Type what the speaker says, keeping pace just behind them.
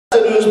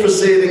afternoon's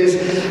proceedings,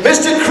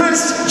 Mr.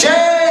 Chris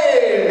James.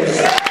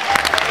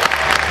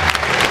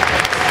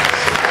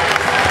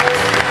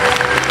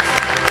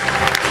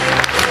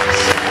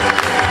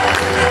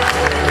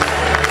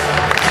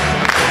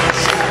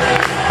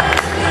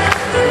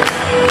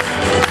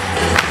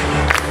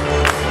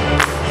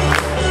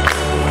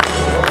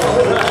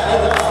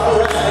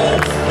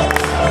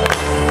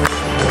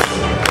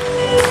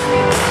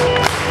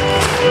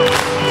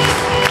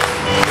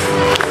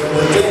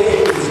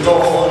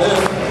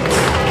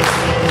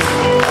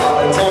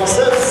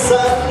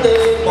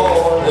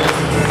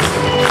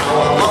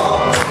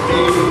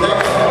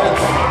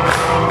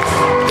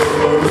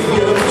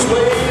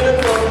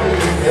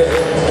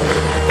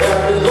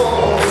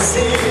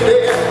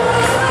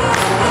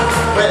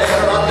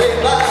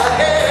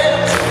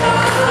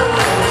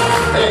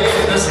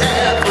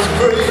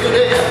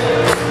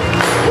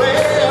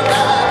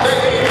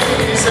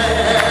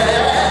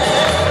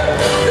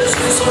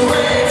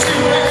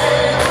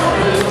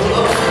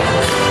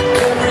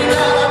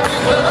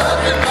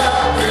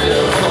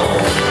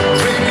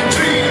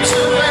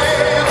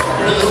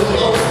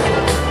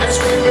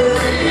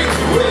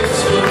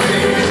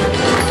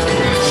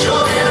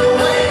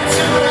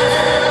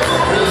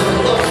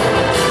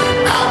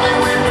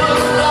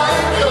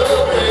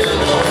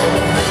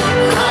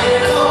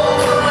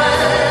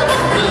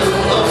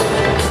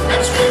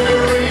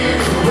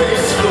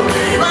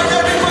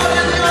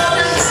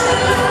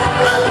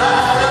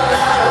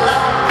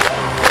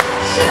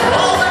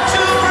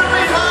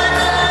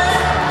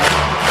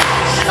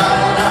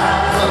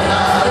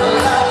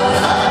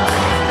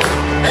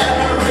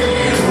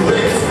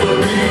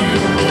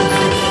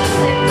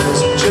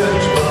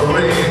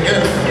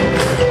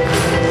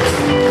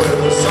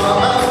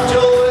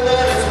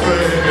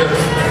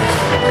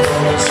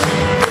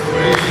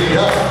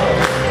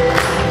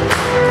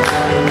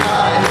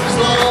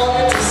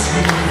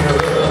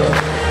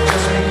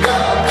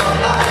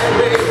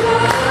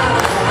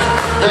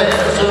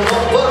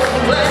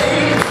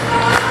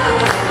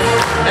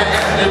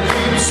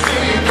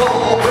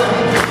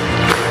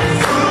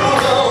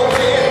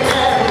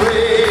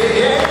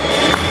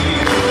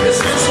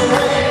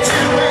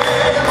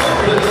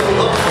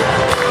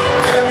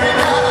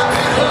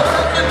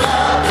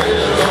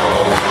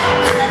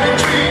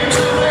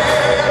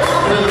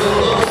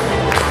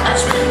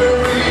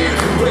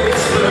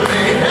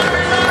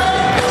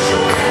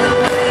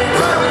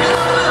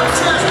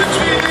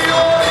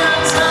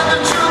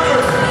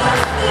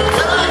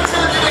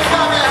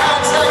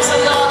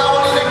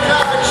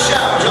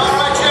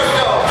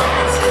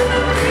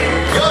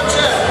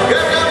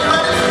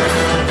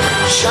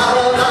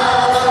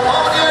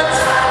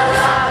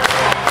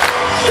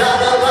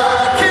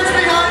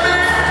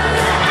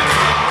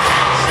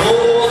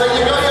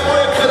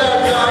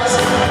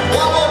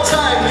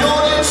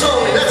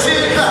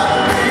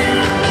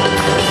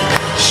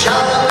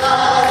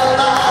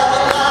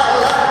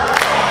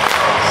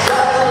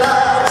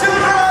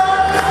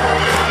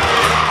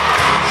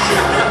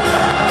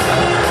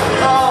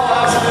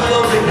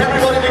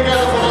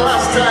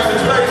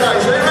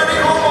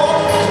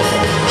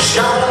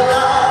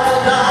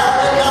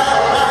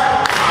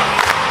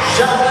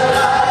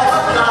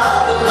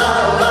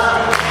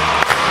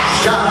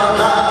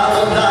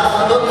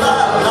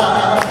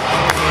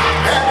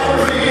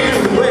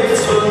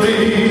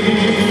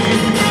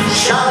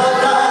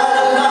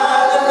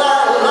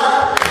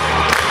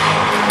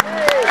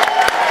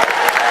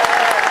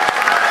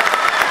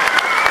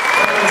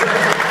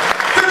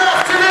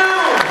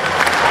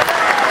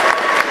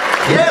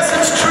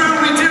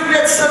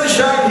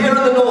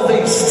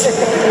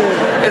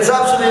 It's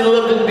absolutely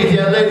lovely to be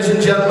here, ladies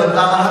and gentlemen.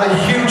 I had a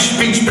huge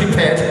speech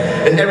prepared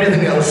and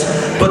everything else,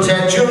 but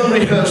during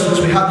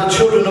rehearsals we had the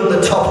children up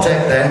the top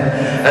deck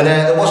there, and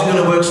it wasn't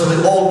going to work, so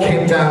they all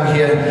came down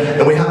here,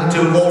 and we had to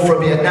do it all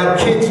from here. Now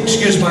kids,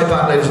 excuse my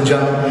back, ladies and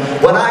gentlemen,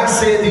 when I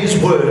say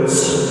these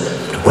words,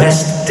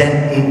 West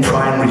Denton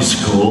Primary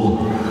School,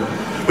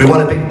 we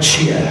want a big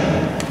cheer.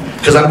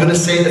 Because I'm going to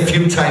say it a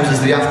few times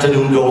as the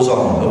afternoon goes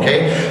on,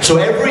 okay? So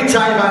every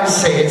time I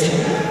say it,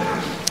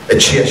 a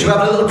cheer. Should we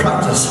have a little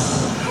practice?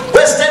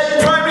 West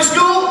Denton Primary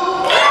School!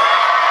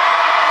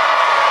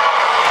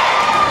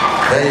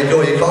 There you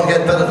go, you can't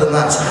get better than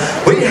that.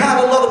 We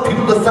had a lot of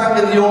people to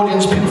thank in the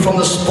audience, people from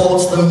the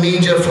sports, the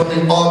media, from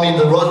the army,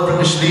 the Royal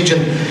British Legion,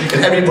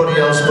 and everybody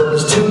else, but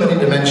there's too many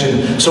to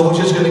mention, so we're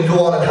just going to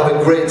go on and have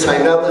a great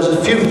time. Now, there's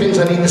a few things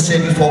I need to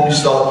say before we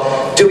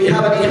start. Do we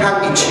have any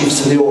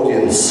handkerchiefs in the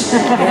audience?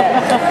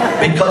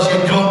 Because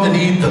you're going to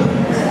need them.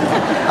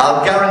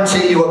 I'll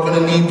guarantee you are going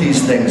to need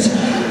these things.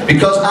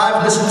 Because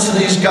I've listened to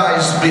these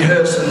guys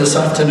rehearsing this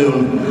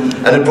afternoon,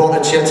 and it brought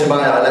a tear to my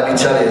eye, let me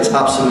tell you, it's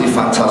absolutely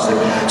fantastic.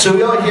 So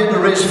we are here to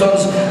raise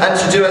funds and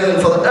to do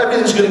anything for them.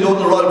 Everything's going to go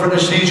to the Royal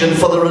British Legion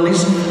for the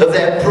release of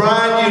their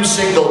brand new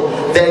single,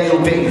 There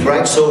You'll Be,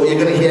 right? So you're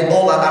going to hear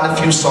all that and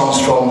a few songs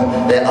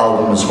from their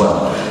album as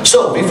well.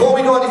 So before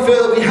we go any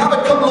further, we have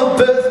a couple of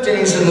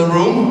birthdays in the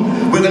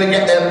room. We're going to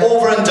get them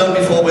over and done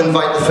before we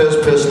invite the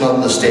first person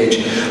onto the stage.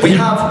 We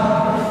have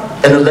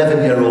an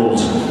 11-year-old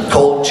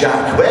called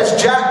Jack.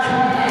 Where's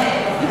Jack?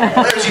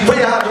 Where is he? Put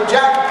your hand up,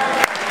 Jack.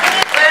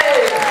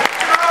 Hey!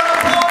 Round of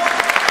applause.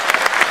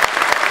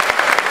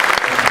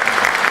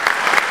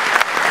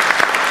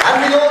 And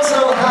we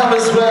also have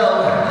as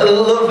well a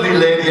lovely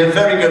lady, a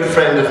very good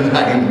friend of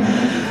mine.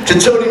 To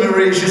Toni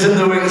Marie, she's in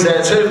the wings there.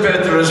 It's her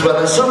birthday as well.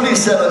 And somebody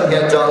said on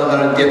here,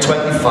 darling, you're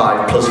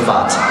 25 plus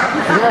VAT.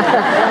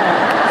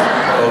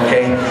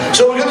 Okay,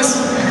 so we're going to...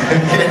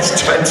 Yes,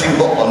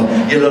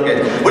 21, you look it.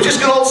 We're just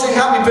going to all sing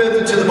happy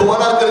birthday to them, but we're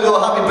not going to go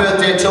happy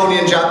birthday, Toni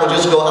and Jack. We'll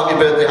just go happy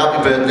birthday,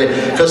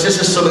 because this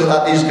is something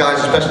that these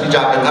guys, especially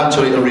Jack and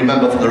Toni, will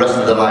remember for the rest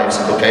of their lives,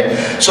 okay?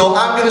 So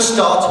I'm going to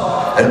start,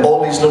 and all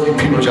these lovely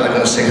people are going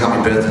to sing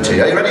happy birthday to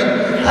you. Are you ready?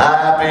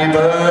 Happy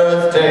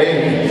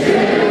birthday.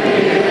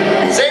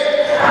 Sing.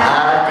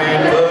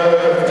 Happy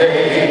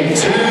birthday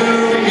to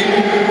you.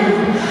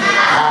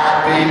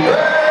 Happy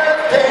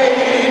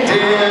birthday,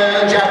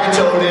 dear Jack and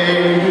Toni.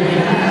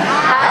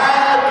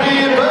 Happy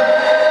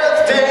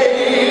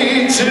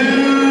birthday to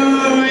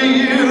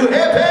you. Hip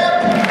hip.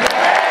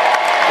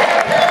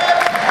 Hip hip.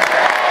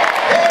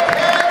 Hip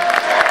hip.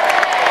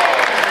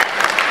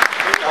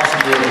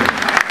 Absolutely.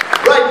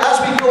 Right, as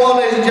we go on,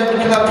 ladies and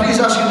gentlemen, can I please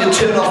ask you to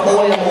turn off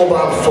all your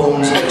mobile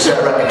phones,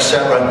 etc.,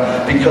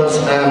 etc., because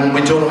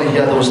we don't want to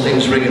hear those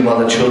things ringing while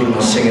the children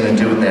are singing and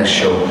doing their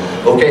show.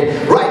 Okay?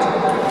 Right,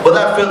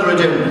 without further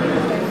ado,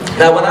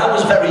 now when I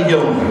was very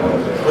young,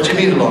 what do you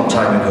mean a long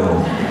time ago?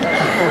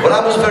 When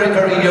I was very,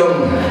 very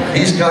young,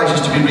 these guys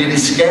used to be really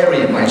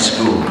scary in my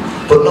school,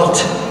 but not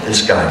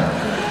this guy.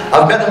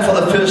 I've met him for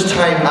the first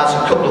time, as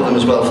a couple of them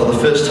as well, for the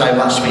first time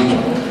last week.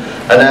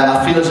 And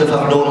I feel as if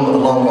I've known him a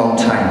long, long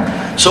time.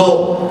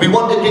 So, we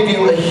want to give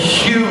you a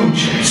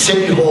huge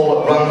City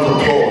Hall round of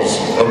applause,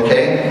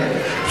 okay,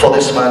 for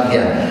this man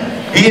here.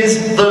 He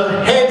is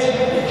the head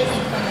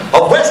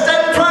of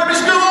Denton Primary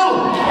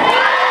School!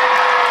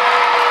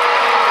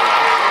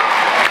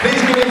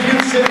 Please give a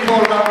huge City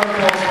Hall round of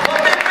applause for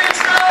Big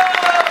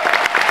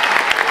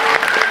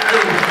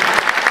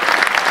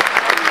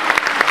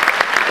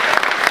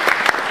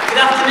Good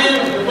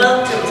afternoon and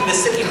welcome to the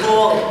City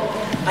Hall.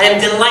 I am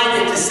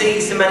delighted to see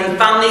so many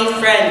family,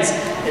 friends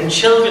and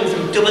children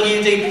from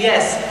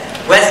WDPS,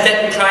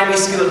 Denton Primary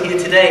School, here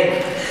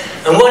today.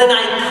 And what an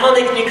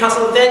iconic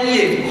Newcastle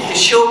venue to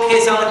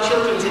showcase our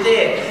children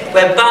today,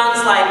 where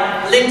bands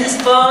like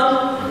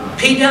Lindisfarne,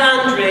 Peter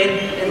Andre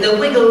and the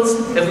Wiggles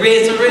have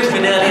raised the roof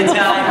in earlier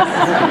times.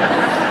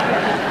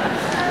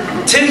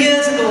 2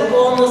 years ago,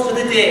 almost to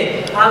the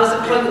day, I was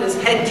appointed as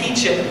head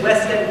teacher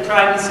at Denton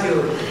Primary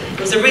School. It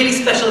was a really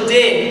special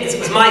day. It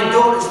was my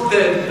daughter's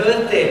 3rd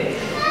birthday.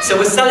 So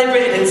we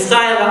celebrated in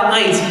style that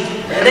night.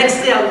 And the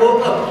next day I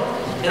woke up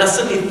and I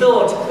suddenly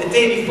thought, the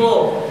day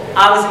before,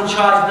 I was in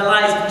charge of the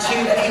lives of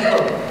 2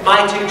 people,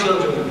 my 2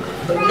 children.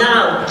 But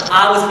now,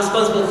 I was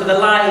responsible for the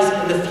lives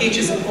and the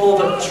futures of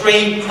over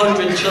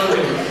 300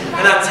 children.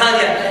 And I tell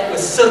you, it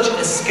was such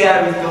a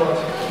scary thought.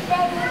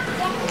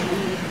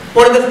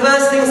 One of the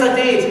first things I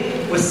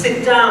did was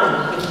sit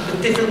down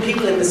with different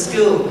people in the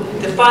school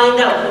to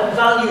find out what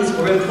values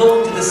were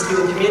important to the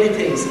school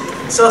communities.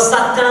 So I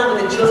sat down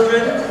with the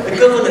children, the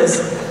governors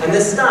and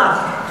the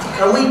staff,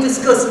 and we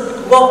discussed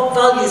what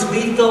values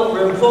we thought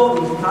were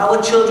important for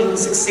our children to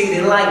succeed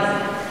in life.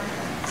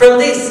 From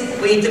this,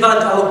 we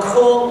developed our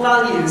core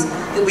values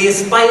that we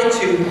aspire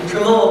to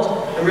promote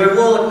and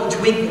reward each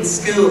week in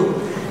school.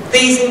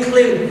 These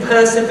include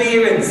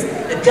perseverance,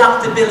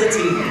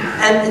 adaptability,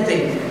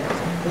 empathy.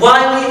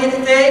 Why are we here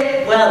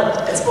today? Well,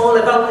 it's all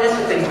about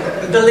empathy.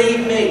 And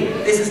believe me,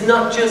 this is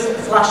not just a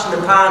flash in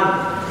the pan.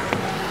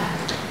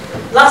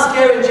 Last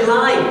year in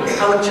July,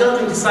 our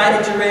children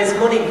decided to raise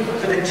money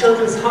for the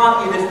Children's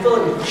Heart Unit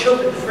Fund,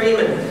 Chuck and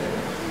Freeman,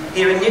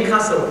 here in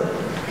Newcastle.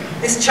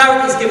 This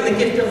charity has given the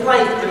gift of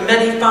life to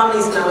many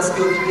families in our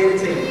school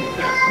community.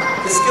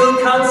 The school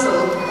council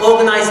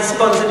organised a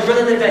sponsored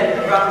running event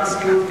around the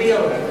school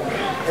field.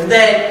 And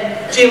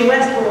then, Jim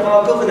West, one of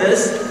our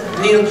governors,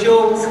 Neil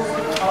Jones,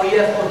 our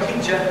Year 4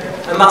 teacher,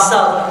 and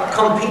myself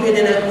competed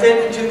in a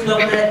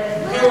 32-kilometre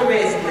hill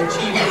race in the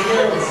Cheveley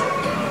Hills.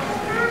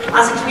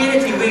 As a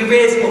community, we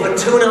raised over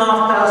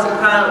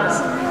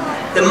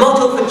 £2,500. The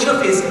motto for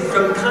Chuck is,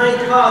 from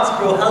kind hearts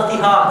grow healthy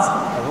hearts,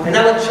 and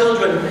our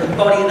children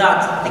embody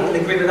that. I think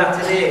we'll agree with that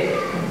today.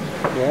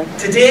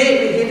 Today,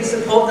 we're here to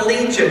support the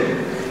Legion,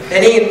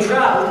 and Ian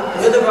Proud,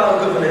 another of our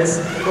governors,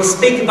 will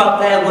speak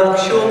about their work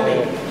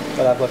shortly.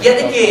 Yet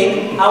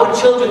again, our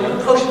children are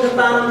pushing the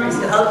boundaries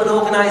to help an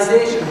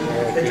organisation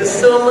that does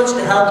so much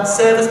to help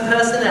service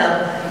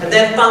personnel and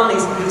their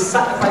families who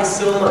sacrifice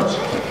so much.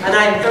 And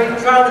I am very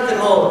proud of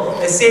them all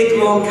as they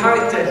grow in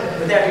character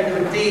with every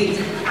good deed.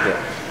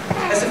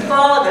 As a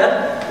father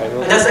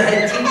and as a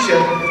head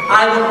teacher,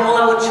 I want all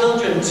our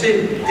children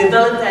to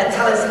develop their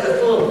talents to the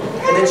full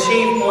and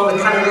achieve all they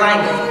can in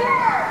life.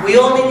 We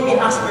all need to be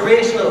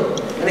aspirational,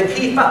 and a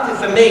key factor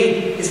for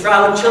me is for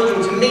our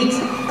children to meet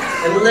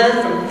and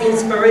learn from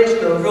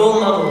inspirational role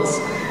models.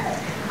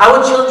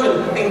 Our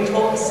children have been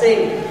taught to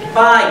sing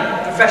by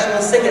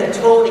professional singer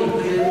Toni,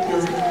 who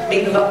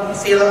you'll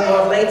see a lot more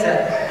of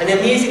later, and a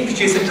music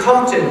producer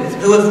Compton,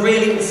 who have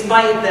really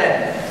inspired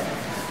them.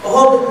 I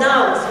hope that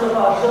now some of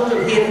our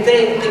children here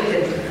today are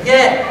thinking,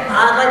 yeah,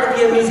 I'd like to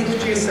be a music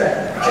producer,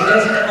 a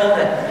music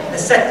owner, a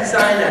set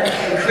designer,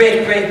 and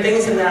create great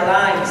things in their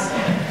lives.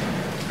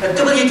 At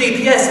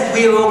WDPS,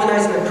 we are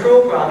organising a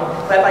programme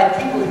whereby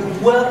people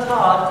who've worked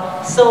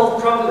hard,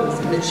 solved problems,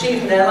 and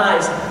achieved in their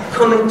lives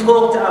come and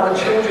talk to our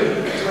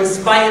children to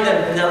inspire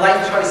them in their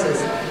life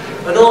choices.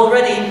 And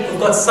already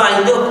we've got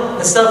signed up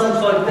a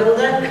self-employed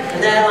builder,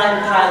 an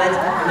airline pilot,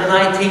 and an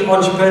IT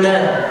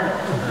entrepreneur.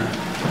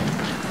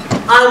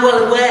 I'm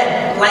well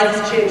aware life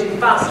is changing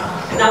fast,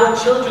 and our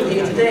children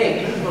here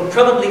today will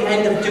probably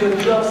end up doing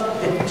jobs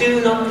that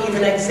do not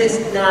even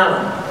exist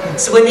now.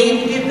 So we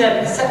need to give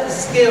them a set of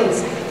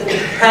skills that will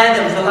prepare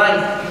them for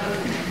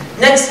life.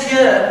 Next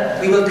year,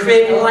 we will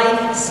create a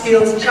life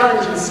skills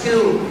challenge in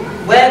school,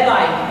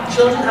 whereby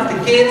children have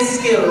to gain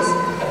skills,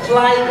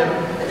 apply them,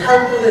 and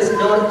help others in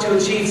order to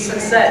achieve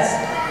success.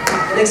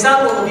 An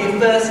example will be a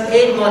first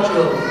aid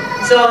module.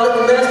 So our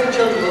little nursery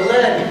children will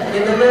learn,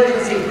 in an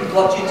emergency,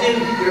 what you do.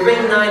 You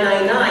ring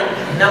 999,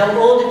 and our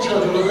older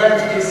children will learn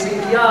to do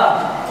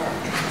CPR.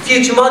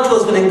 Future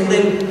modules will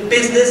include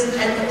business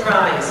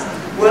enterprise,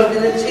 working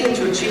in a team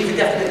to achieve a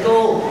definite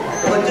goal.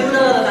 And we're doing a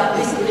lot of that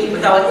recently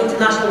with our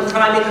international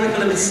primary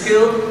curriculum at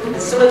school,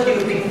 and some of you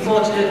have been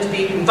fortunate to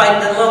be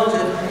invited along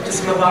to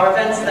some of our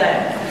events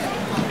there.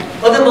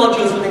 Other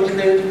modules will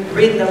include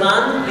reading the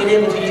land, being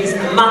able to use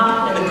a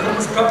map and a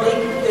compass properly,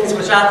 things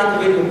which I think are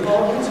really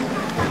important.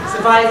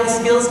 Survival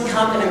skills,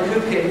 camping and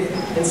cooking,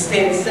 and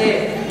staying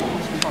safe.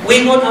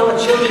 We want our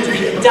children to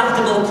be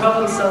adaptable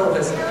problem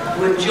solvers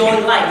who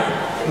enjoy life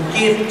and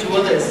give to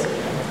others.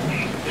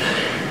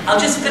 I'll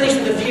just finish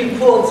with a few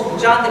quotes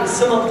which I think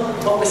sum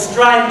up what we're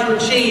striving to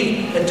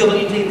achieve at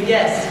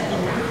WDPS.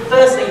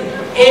 Firstly,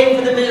 aim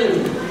for the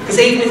moon, because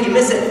even if you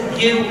miss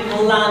it, you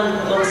will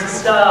land amongst the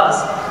stars.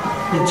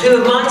 And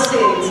two of my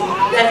sayings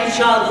that every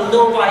child will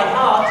know by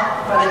heart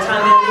by the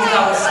time they leave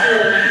our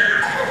school: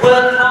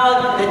 work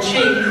hard and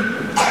achieve.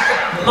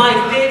 My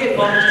favourite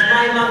one, which is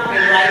my mantra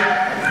in life,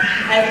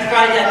 every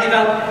Friday I give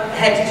out a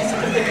Headteacher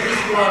certificate.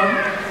 This one: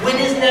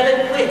 winners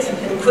never quit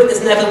and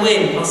quitters never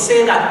win. I'll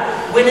say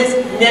that: winners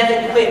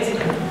never quit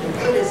and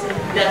quitters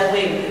never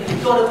win.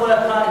 You've got to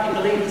work hard if you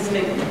believe in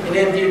something and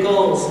aim for your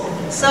goals.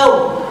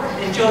 So,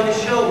 enjoy the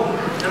show,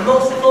 and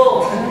most of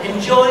all,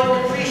 enjoy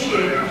and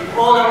appreciate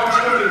all our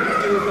children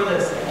are doing for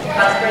us.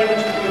 Thanks very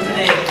much for coming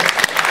today.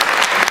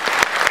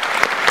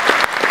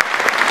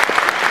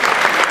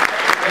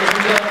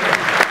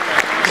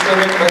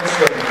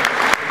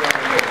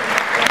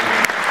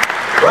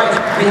 Right,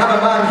 we have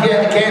a man here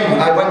again.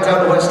 I went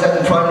down to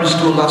Denton Primary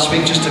School last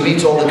week just to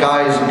meet all the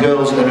guys and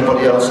girls and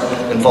everybody else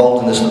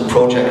involved in this little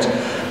project.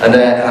 And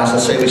as I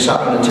say, we sat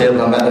around the table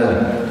and I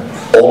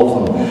met all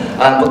of them.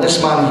 But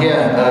this man here,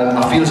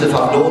 I feel as if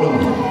I've known him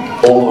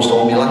almost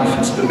all my life.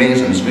 It's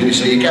amazing, it's really,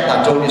 so you get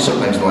that, don't you,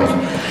 sometimes in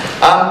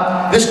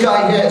life. This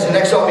guy here is an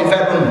ex-army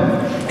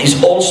veteran.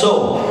 He's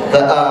also the,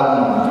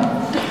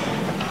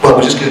 well, I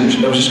was just going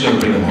to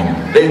bring him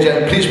on. Ladies and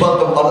gentlemen, please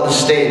welcome onto the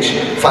stage,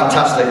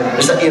 fantastic,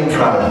 Sgt Ian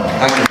Proud.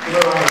 Thank you.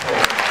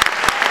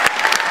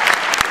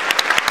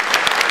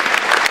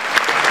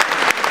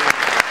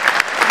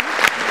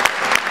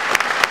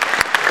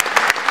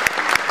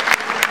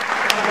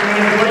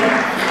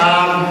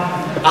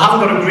 I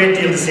haven't got a great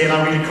deal to say, and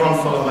I really can't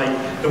follow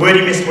the word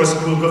he missed was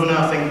school governor,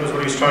 I think was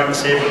what he was trying to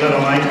say, but never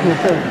mind.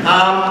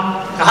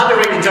 I had to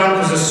write it down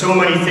because there's so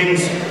many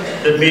things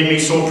that made me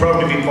so proud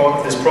to be part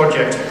of this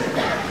project.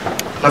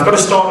 And I've got to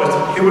start with,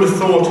 who would have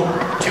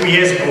thought 2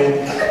 years ago,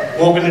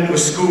 walking into a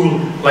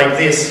school like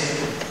this,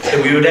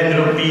 that we would end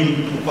up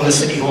being on the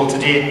City Hall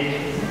today.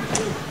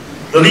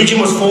 The Legion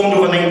was formed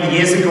over 90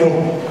 years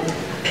ago,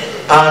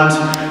 and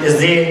is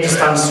there to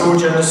stand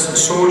soldier to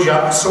soldier,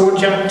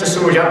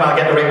 I'll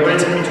get the right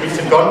words in between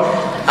they've gone,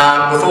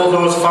 with all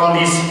those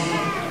families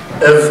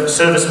of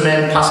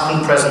servicemen past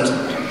and present.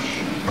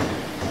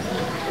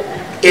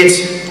 It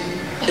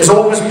has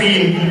always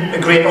been a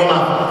great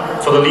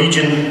honour for the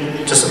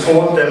Legion to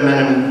support their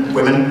men and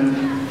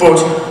women, but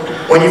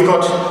when you've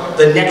got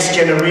the next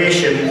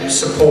generation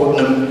supporting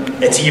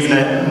them, it's even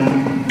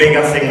a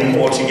bigger thing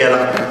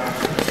altogether.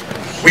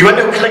 We went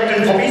out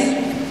collecting poppies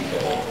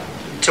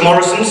to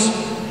Morrison's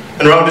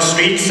and around the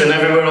streets and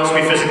everywhere else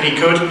we physically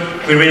could.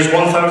 We raised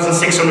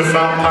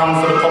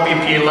 £1,600 for the poppy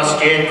appeal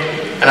last year,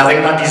 and I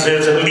think that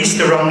deserves at least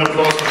a round of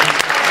applause.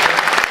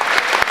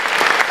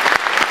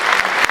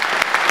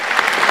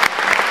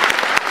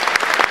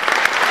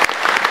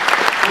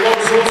 What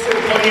was also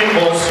poignant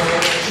was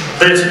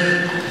that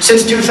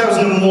since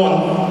 2001,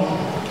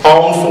 our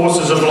armed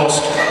forces have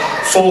lost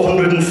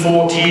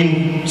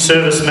 414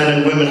 servicemen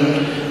and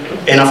women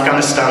in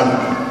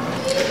Afghanistan.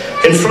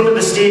 In front of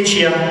the stage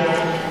here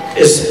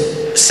is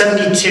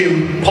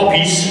 72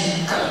 poppies,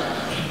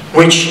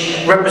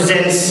 which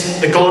represents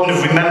the Garden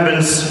of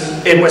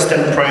Remembrance in West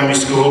Denton Primary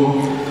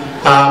School,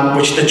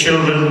 which the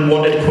children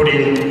wanted to put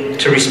in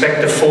to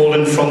respect the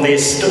fallen from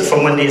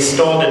when they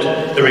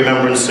started the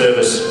Remembrance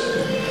service.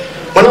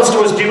 When I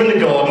was doing the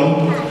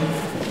garden,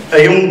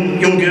 a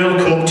young girl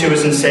came up to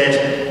us and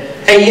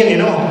said, "Hey Ian, you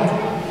know,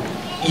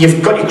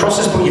 you've got your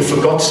crosses but you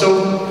forgot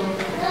some.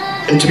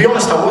 And to be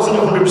honest, I wasn't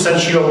 100%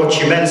 sure what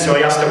she meant, so I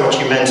asked her what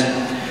she meant.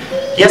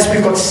 Yes,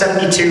 we've got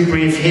 72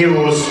 brave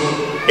heroes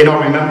in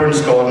our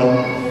remembrance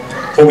garden,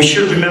 but we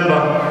should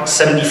remember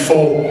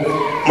 74.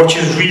 What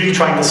she's really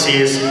trying to say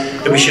is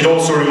that we should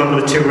also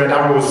remember the 2 Red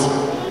Arrows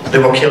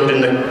that were killed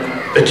in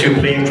the 2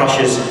 plane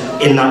crashes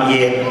in that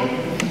year.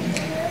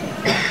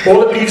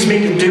 All it leaves me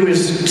to do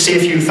is say a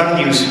few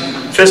thank yous.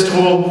 First of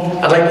all,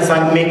 I'd like to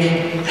thank Mick,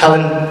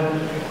 Helen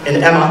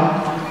and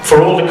Emma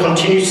for all the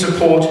continued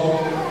support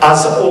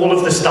as all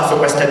of the staff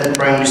at Denton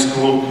Primary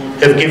School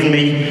have given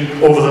me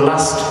over the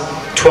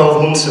last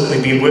 12 months that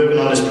we've been working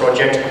on this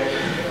project.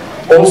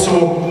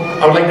 Also,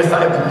 I would like to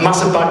a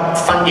massive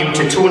thank you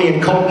to Toni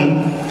and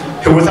Compton,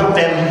 who without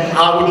them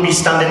I wouldn't be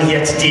standing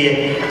here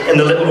today and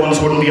the little ones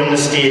wouldn't be on the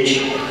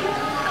stage.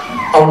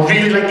 I would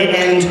really like to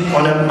end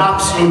on an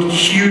absolute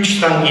huge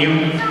thank you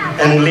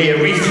and lay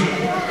a wreath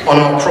on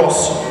our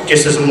cross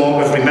just as a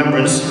mark of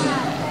remembrance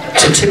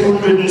to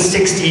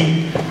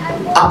 260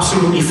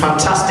 absolutely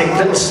fantastic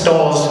little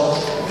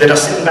stars that are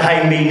sitting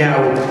behind me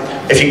now.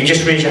 If you could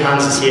just raise your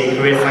hands and say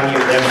a great thank you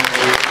to them.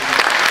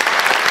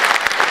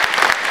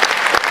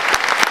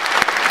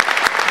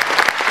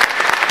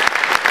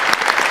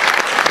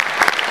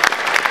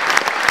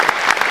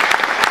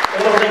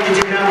 All I'd like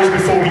to do now is,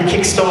 before we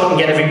kickstart and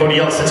get everybody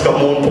else that's got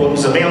more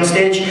importance than me on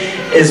stage,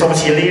 is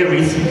obviously lay a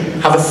wreath,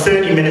 have a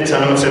 30-minute,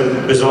 I know it's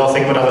a bizarre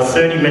thing, but have a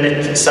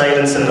 30-minute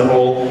silence in the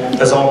hall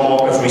as our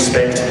mark of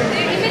respect.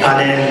 And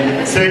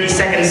then 30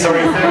 seconds,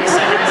 sorry, 30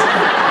 seconds.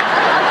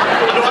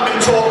 I know I've been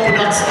talking,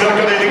 but that's not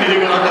got anything to do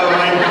with that, never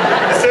mind.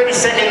 30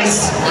 seconds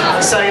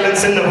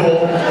silence in the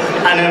hall,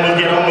 and then we'll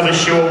get on with the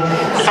show.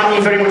 Thank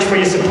you very much for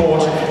your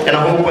support, and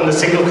I hope when the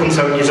single comes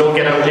out, you all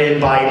get out there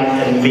and buy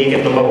and make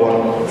it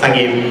 #1. Thank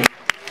you.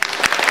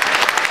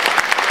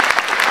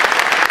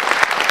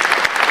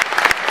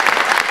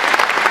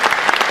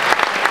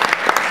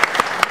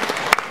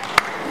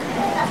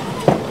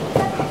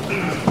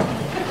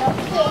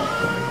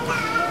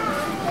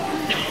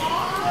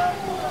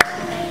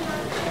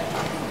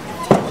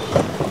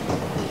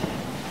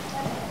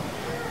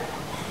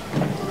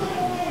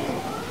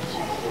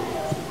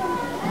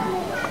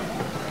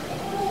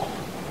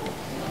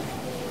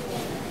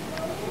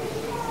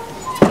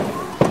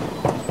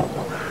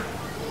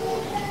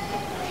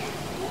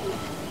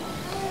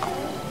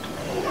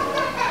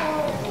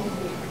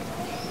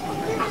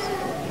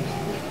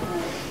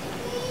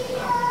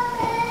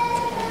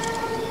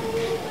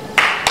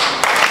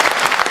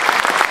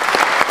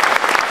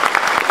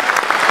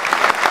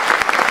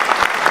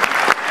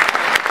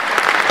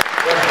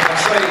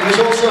 He was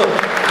also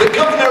the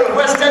governor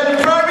of Denton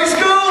Primary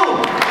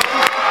School.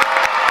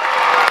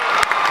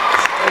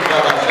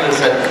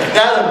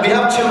 Now, we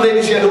have 2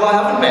 ladies here who I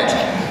haven't met,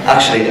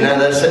 actually, and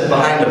they're sitting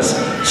behind us.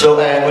 So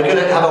we're going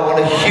to have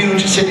a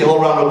huge City Hall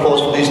round of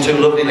applause for these 2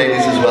 lovely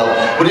ladies as well.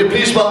 Would you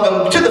please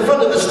welcome to the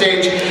front of the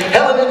stage,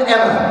 Helen and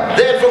Emma.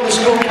 They're from the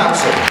school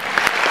council.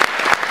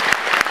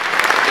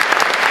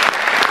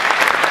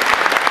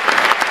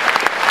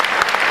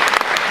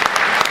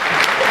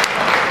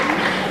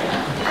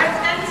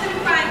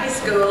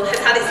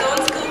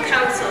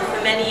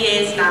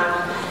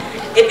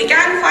 It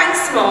began quite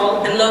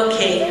small and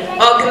low-key,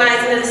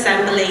 organising an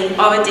assembly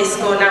or a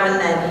disco now and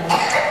then.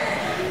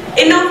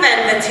 In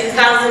November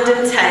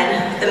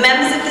 2010, the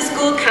members of the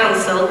school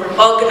council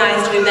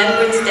organised a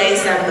Remembrance Day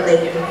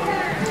assembly.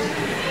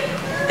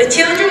 The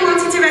children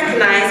wanted to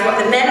recognise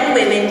what the men and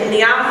women in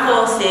the armed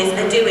forces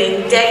are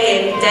doing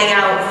day in, day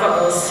out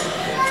for us,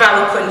 for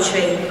our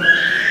country.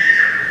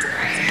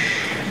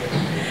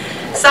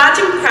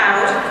 Sgt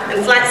Proud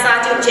and Flight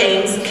Sergeant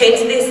James came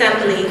to the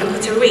assembly and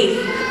put a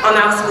wreath on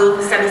our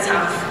school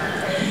cenotaph.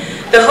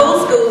 The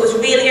whole school was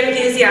really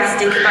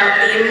enthusiastic about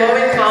being more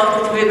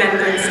involved with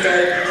Remembrance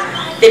Day.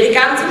 They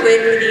began to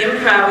work with Ian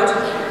Proud,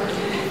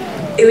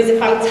 who is a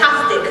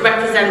fantastic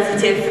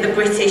representative for the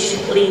British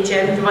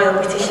Legion, the Royal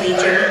British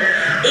Legion.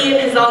 Ian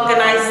has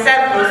organised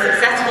several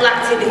successful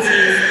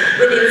activities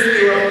within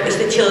school which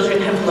the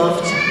children have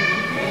loved.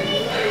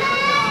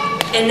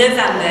 In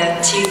November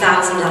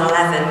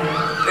 2011,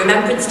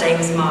 Remembrance Day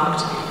was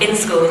marked in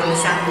school with an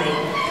assembly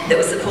that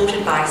was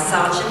supported by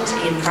Sgt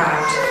Ian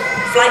Proud,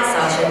 Flight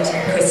Sergeant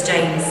Chris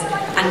James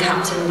and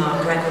Captain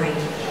Mark Gregory,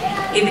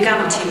 who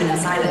began on 2-minute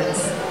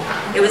silence.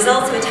 It was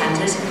also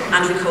attended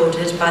and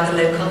recorded by the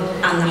local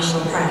and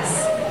national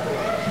press.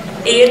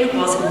 Ian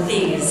was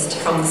enthused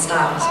from the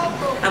start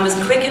and was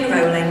quick in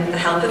rolling with the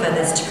help of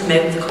others to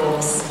promote the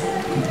course.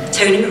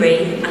 Toni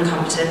Marie and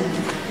Compton,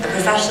 a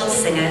professional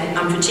singer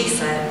and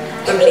producer,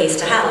 were pleased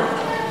to help.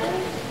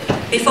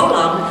 Before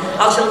long,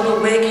 our children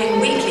were working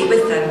weekly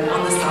with them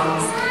on the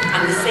songs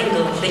and the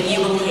single that you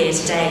will hear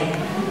today.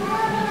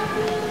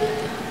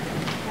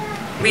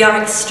 We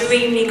are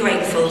extremely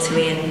grateful to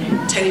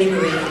Ian, Toni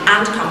Marie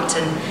and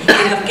Compton,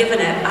 who have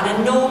given up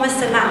an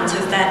enormous amount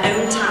of their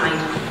own time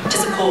to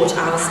support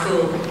our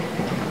school.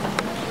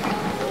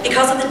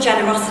 Because of the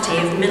generosity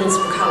of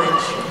Middlesbrough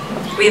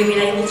College, we have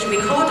been able to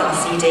record our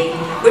CD,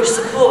 which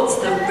supports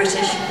the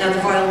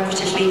Royal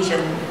British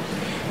Legion.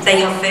 They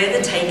have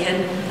further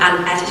taken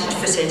and edited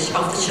footage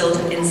of the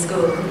children in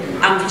school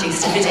and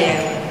produced a video.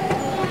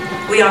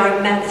 We are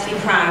immensely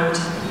proud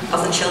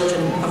of the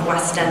children of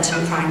West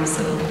Denton Primary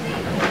School.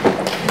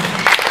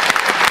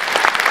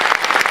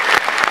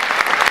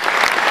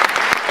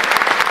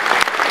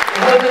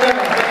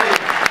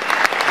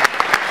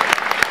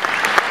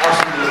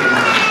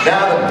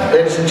 Now then,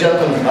 ladies and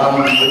gentlemen,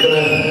 we're going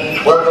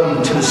to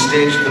welcome to the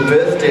stage the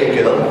birthday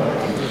girl.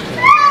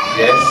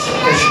 Yes,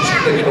 this is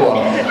going to go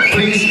on.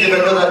 Please give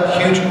another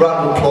huge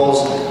round of applause,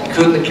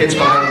 including the kids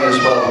behind me as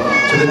well,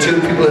 to the two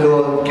people who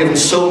are giving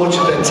so much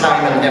of their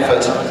time and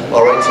effort,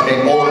 all right, to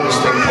make all of this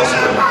thing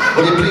possible.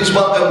 Will you please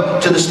welcome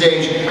to the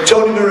stage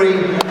Toni Marie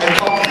and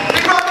Colin.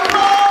 Big round of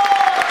applause!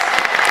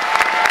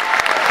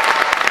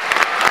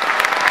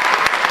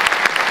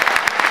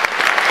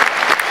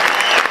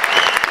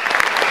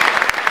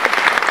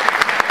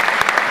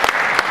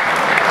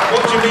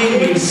 What do you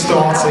mean we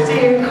started?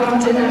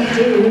 I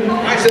do.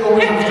 Why is it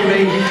always after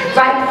me?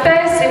 Right,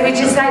 firstly, we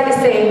just like to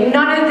say,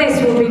 none of this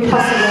would be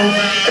possible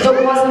if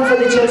it wasn't for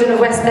the children of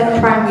West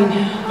Denton Primary.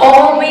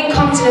 All we in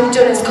Compton have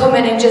done is come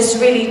in and just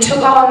really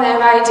took on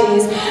their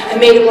ideas and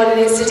made it what it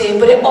is today.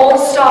 But it all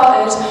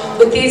started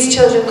with these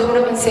children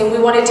coming up and saying, we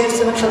want to do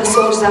something for the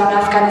soldiers out in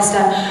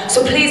Afghanistan.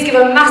 So please give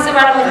a massive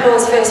round of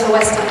applause first for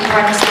West Denton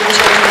Primary School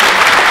children.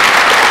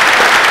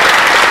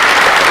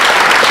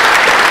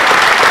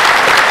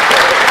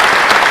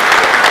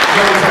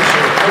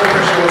 No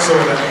pressure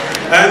whatsoever.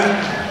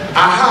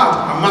 I had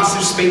a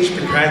massive speech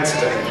prepared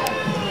today,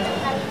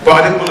 but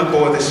I didn't want to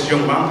bore this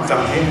young man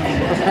down here.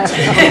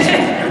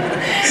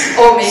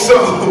 Or me.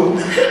 So,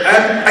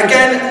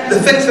 again, the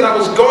things that I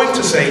was going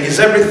to say is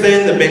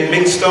everything that Big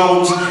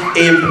Millstones,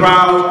 Ian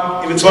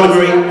Proud, even Toni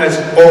Marie has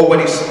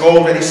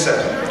already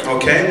said.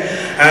 Okay.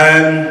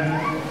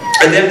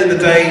 At the end of the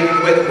day,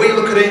 when we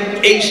look at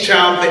it, each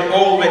child, they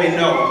already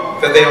know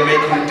that they are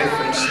making a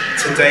difference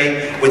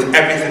today with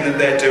everything that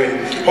they're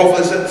doing.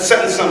 Hopefully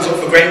setting themselves up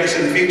for greatness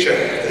in the future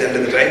at the end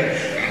of the day.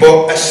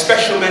 But a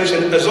special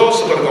mention has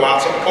also got to go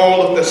out to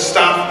all of the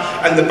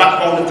staff and the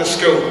backbone of the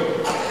school,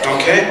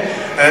 okay?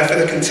 For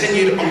the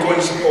continued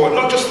ongoing support,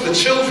 not just to the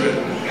children,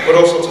 but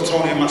also to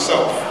Toni and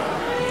myself,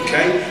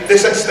 okay?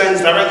 This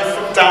extends directly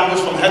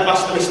downwards from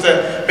Headmaster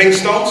Mr.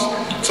 Millstones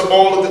to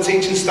all of the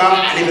teaching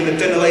staff and even the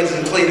dinner ladies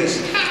and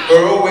cleaners who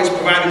are always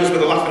providing us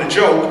with a laugh and a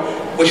joke,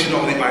 which is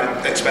normally at my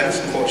expense,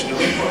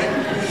 unfortunately.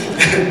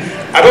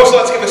 I'd also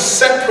like to give a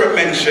separate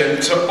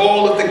mention to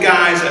all of the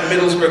guys at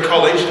Middlesbrough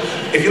College.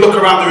 If you look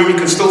around the room, you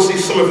can still see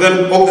some of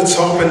them up the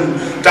top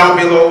and down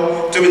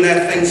below doing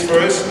their things for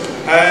us.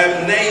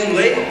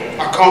 Namely,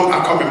 I can't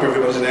remember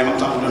everybody's name,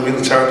 I'm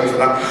really terrible for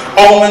that.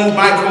 Almond,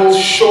 Michael,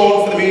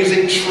 Sean for the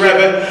music,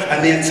 Trevor,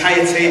 and the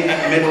entire team at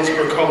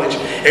Middlesbrough College.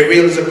 It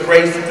really is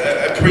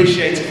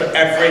appreciated for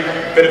every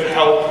bit of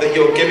help that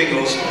you're giving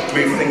us to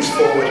move things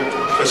forward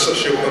for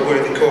such a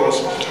worthy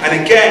cause. And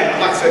again,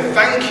 I'd like to say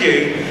thank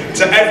you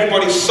to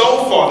everybody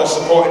so far that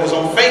supported us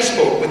on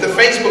Facebook, with the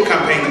Facebook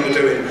campaign that we're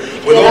doing.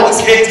 With all the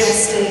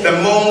kids, the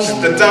mums,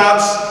 the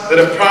dads that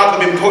have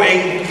proudly been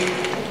putting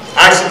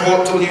I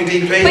support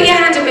WDP. Put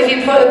your hand up if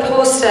you put a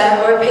poster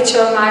or a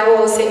picture on my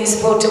wall saying you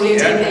support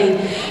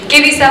WDP. Yeah.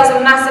 Give yourselves a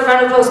massive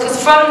round of applause,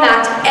 because from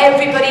that,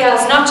 everybody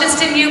else, not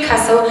just in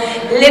Newcastle,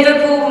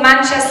 Liverpool,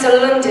 Manchester,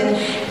 London,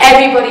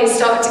 everybody has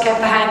started to get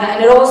behind that.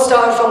 And it all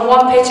started from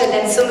one picture,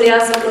 then somebody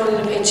else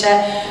uploaded a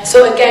picture.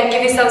 So again,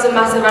 give yourselves a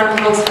massive round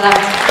of applause for that.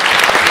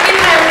 Give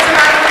your parents a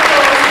round of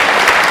applause.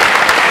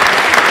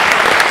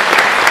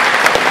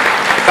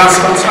 That's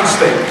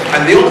fantastic.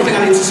 And the only thing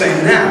I need to say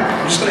now,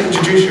 I'm just going to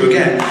introduce you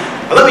again.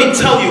 Let me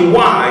tell you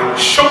why,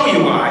 show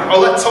you why, or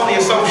let Toni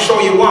herself show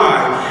you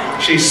why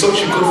she's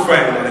such a good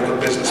friend and a good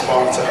business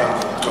partner to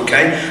have.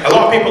 Okay? A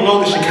lot of people know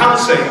that she can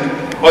sing,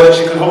 or that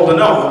she can hold a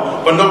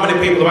note, but not many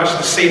people have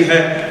actually seen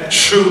her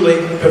truly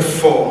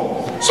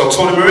perform. So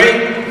Toni Marie,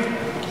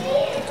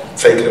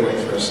 take it away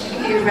for us.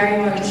 Thank you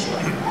very much.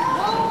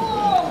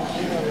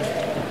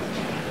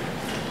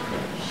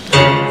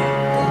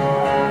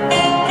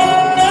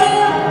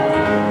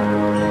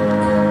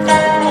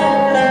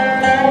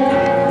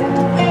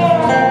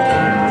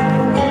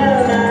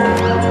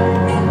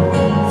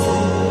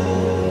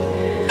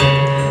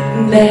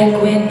 Back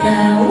when I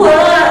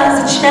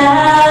was a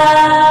child,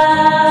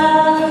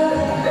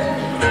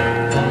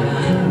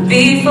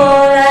 before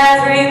I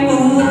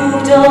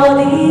removed all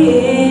the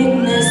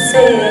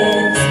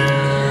innocence,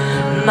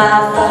 my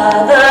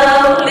father